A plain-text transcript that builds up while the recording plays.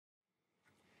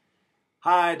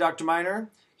Hi, Dr.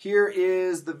 Miner. Here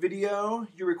is the video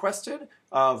you requested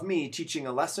of me teaching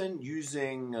a lesson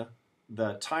using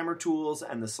the timer tools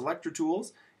and the selector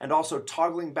tools, and also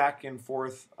toggling back and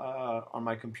forth on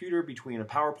my computer between a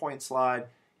PowerPoint slide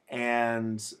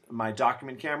and my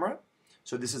document camera.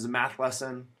 So this is a math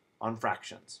lesson on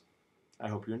fractions. I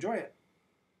hope you enjoy it.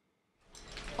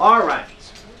 All right,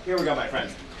 here we go, my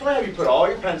friends. Can I have you put all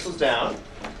your pencils down?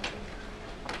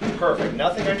 Perfect.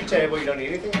 Nothing on your table. You don't need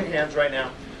anything in your hands right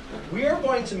now. We are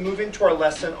going to move into our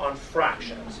lesson on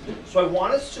fractions. So I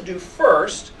want us to do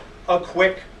first a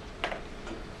quick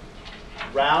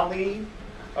round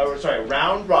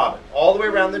robin, all the way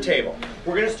around the table.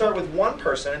 We're going to start with one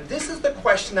person, and this is the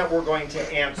question that we're going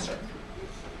to answer.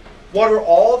 What are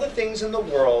all the things in the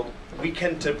world we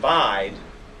can divide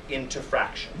into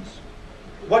fractions?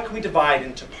 What can we divide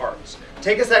into parts?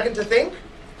 Take a second to think.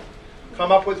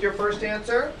 Come up with your first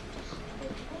answer.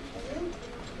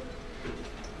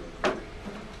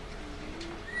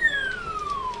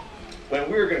 When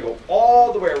we're going to go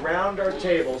all the way around our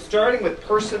table, starting with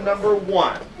person number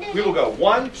 1. We will go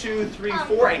 1, 2, 3,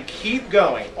 4, and keep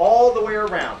going all the way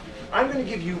around. I'm going to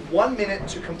give you 1 minute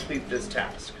to complete this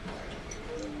task.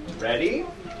 Ready?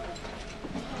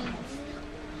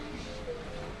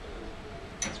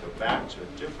 Let's go back to a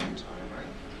different timer.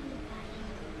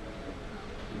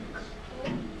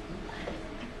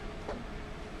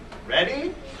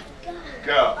 Ready?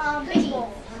 Go.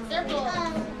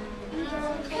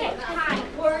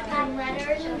 Words and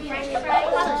letters and French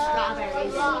fries.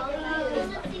 Strawberries.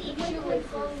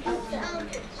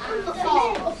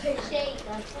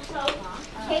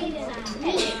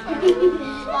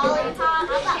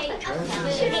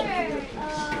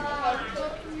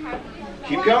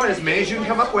 Keep going, as many as you can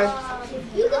come up with.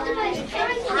 You can divide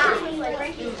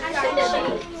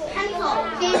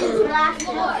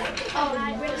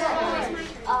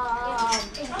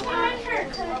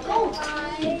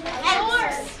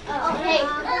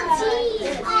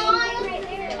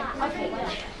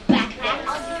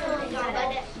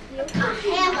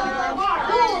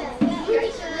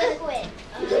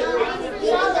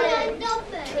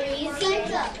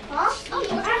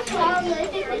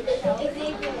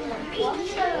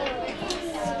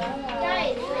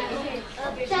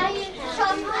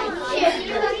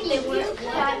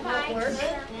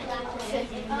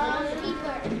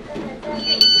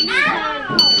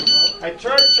I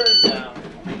turn it down.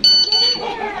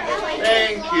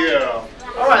 Thank you.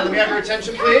 All right, let me have your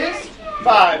attention, please.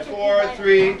 5, 4,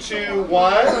 3, 2,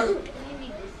 1.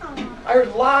 I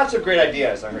heard lots of great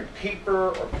ideas. I heard paper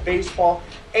or baseball.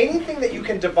 Anything that you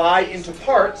can divide into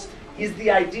parts is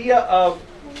the idea of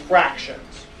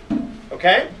fractions.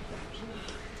 Okay?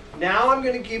 Now I'm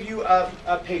going to give you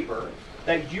a paper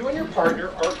that you and your partner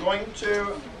are going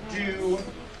to do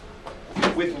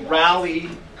with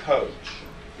Rally Coach.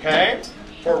 Okay?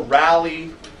 For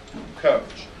Rally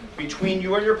Coach. Between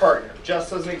you and your partner.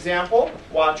 Just as an example,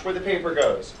 watch where the paper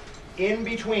goes. In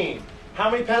between. How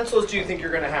many pencils do you think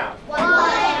you're going to have?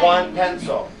 1. 1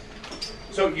 pencil.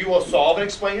 So you will solve and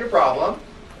explain your problem.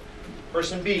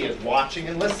 Person B is watching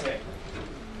and listening.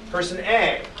 Person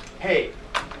A, hey,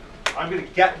 I'm going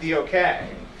to get the okay.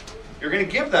 You're going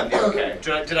to give them the okay.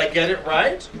 Did I get it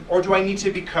right? Or do I need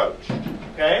to be coached?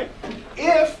 Okay?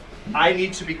 If I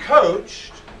need to be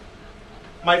coached,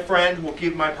 my partner will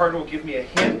give me a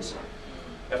hint.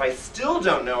 If I still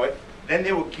don't know it, then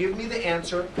they will give me the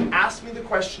answer, ask me the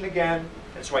question again,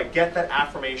 and so I get that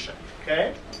affirmation.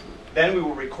 Okay? Then we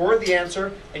will record the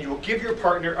answer, and you will give your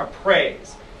partner a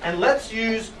praise. And let's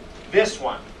use this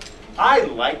one. I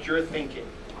like your thinking.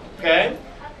 Okay?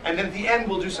 And then at the end,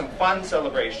 we'll do some fun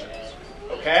celebrations.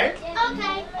 Okay?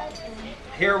 Okay.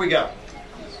 Here we go.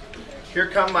 Here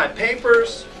come my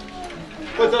papers.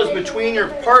 Put those between your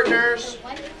partners.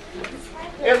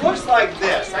 It looks like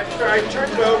this. I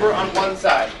turned it over on one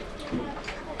side.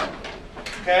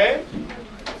 Okay?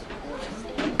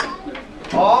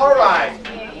 All right.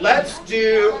 Let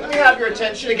me have your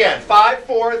attention again. 5,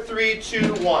 4, 3,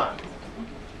 2, 1.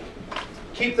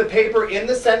 Keep the paper in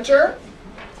the center.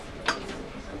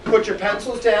 Put your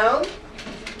pencils down.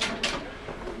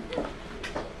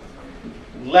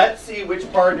 Let's see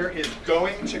which partner is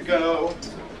going to go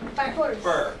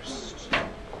first.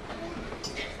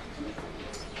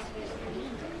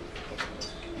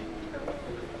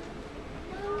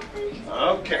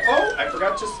 Okay. Oh, I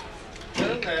forgot to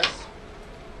spin this.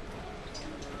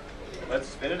 Let's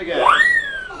spin it again.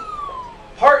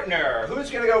 Partner, who's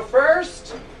going to go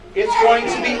first? It's going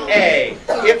to be A.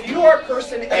 If you are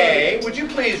person A, would you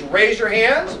please raise your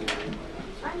hand?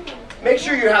 Make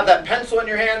sure you have that pencil in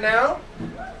your hand now.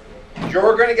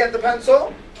 You're going to get the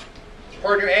pencil.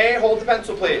 Partner A, hold the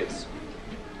pencil, please.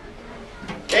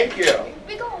 Thank you.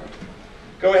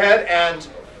 Go ahead and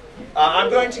I'm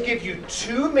going to give you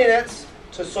 2 minutes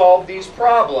to solve these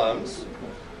problems.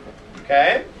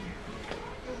 Okay?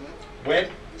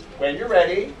 When you're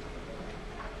ready,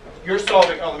 you're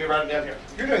solving, oh, let me write it down here.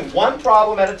 You're doing one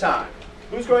problem at a time.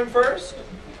 Who's going first?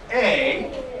 A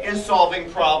is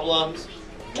solving problems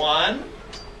 1.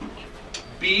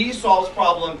 B solves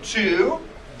problem 2,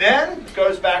 then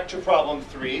goes back to problem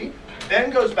 3, then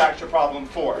goes back to problem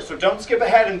 4. So don't skip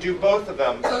ahead and do both of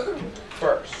them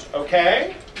first,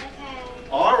 okay? Okay.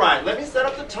 All right, let me set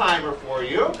up the timer for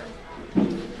you.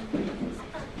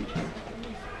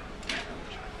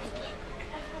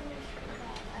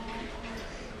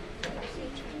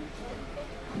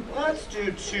 Let's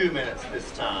do 2 minutes this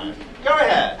time. Go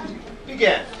ahead.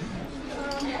 Begin.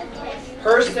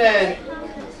 Person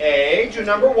A, do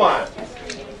number 1.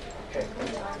 Okay.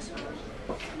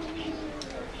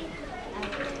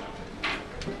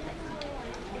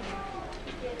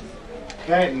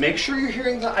 Okay, make sure you're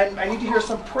hearing the, I need to hear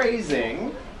some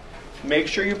praising. Make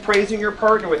sure you're praising your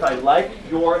partner with, I like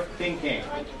your thinking.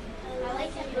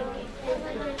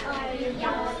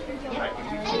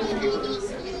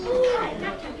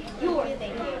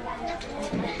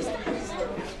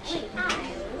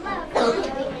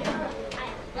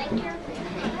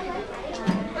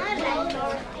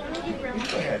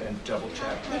 Go ahead and double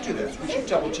check. Let's do this. Would you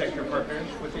double check your partner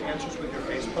with the answers with your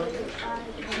Facebook?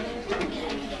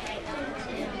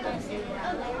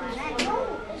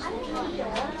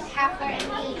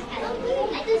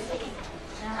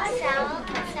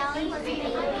 Sally was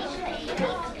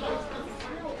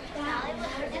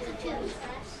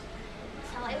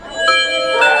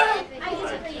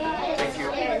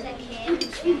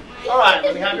Thank you. All right,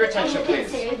 let me have your attention,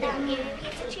 please.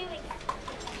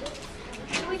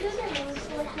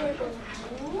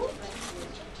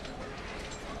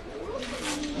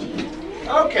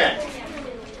 Okay.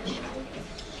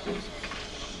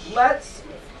 Let's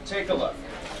take a look.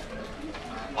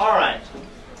 All right.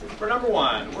 For number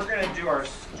 1, we're going to do our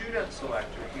student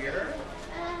selector here.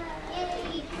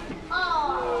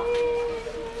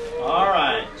 All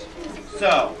right.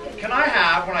 So, can I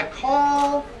have, when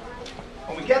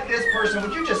we get this person,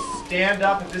 would you just stand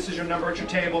up if this is your number at your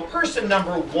table? Person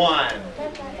number 1.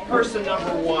 Person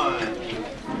number 1.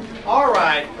 All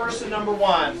right, person number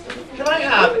 1. Can I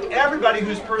have everybody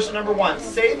who's person number 1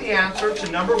 say the answer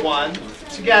to number 1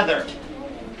 together?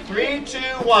 3, 2,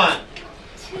 1.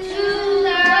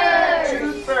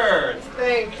 2/3. 2/3.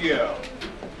 Thank you.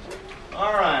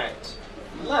 All right.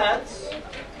 Let's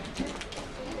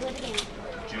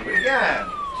do it again.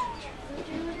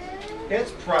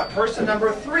 It's person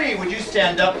number 3. Would you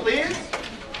stand up, please?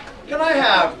 Can I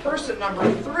have person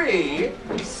number 3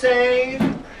 say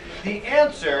the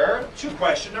answer to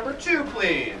question number 2,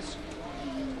 please?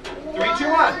 3, 2,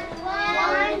 1.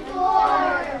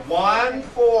 1/4.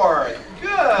 1/4.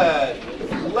 Good.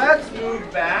 Let's move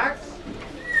back.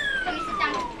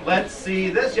 Let's see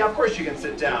this. Yeah, of course you can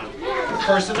sit down.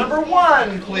 Person number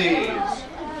 1, please.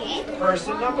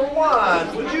 Person number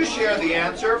 1, would you share the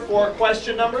answer for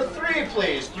question number 3,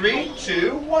 please? 3,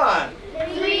 2, 1.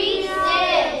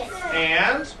 3/6.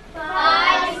 And?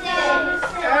 5/6.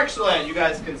 Excellent. You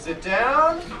guys can sit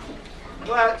down.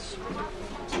 Let's.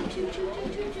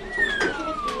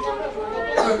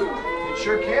 It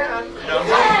sure can.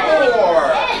 Number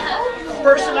 4.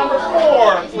 Person number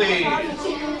 4, please.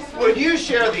 Would you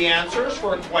share the answers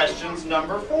for questions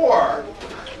number 4?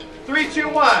 3, 2,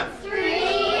 1.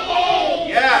 3/8.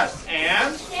 Yes,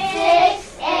 and?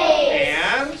 6/8.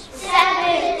 And?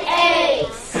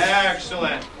 7/8.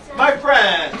 Excellent. My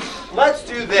friends, let's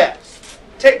do this.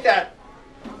 Take that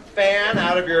fan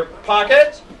out of your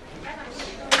pocket.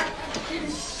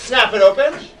 Snap it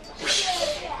open.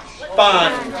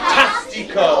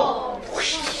 Fantastico.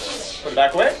 Put it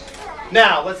back away.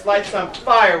 Now, let's light some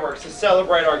fireworks to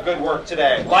celebrate our good work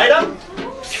today. Light them.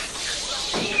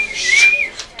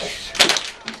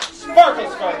 Sparkle,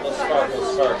 sparkle, sparkle,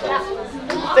 sparkle.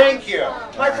 Thank you.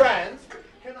 My friends.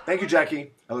 Thank you,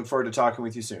 Jackie. I look forward to talking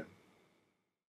with you soon.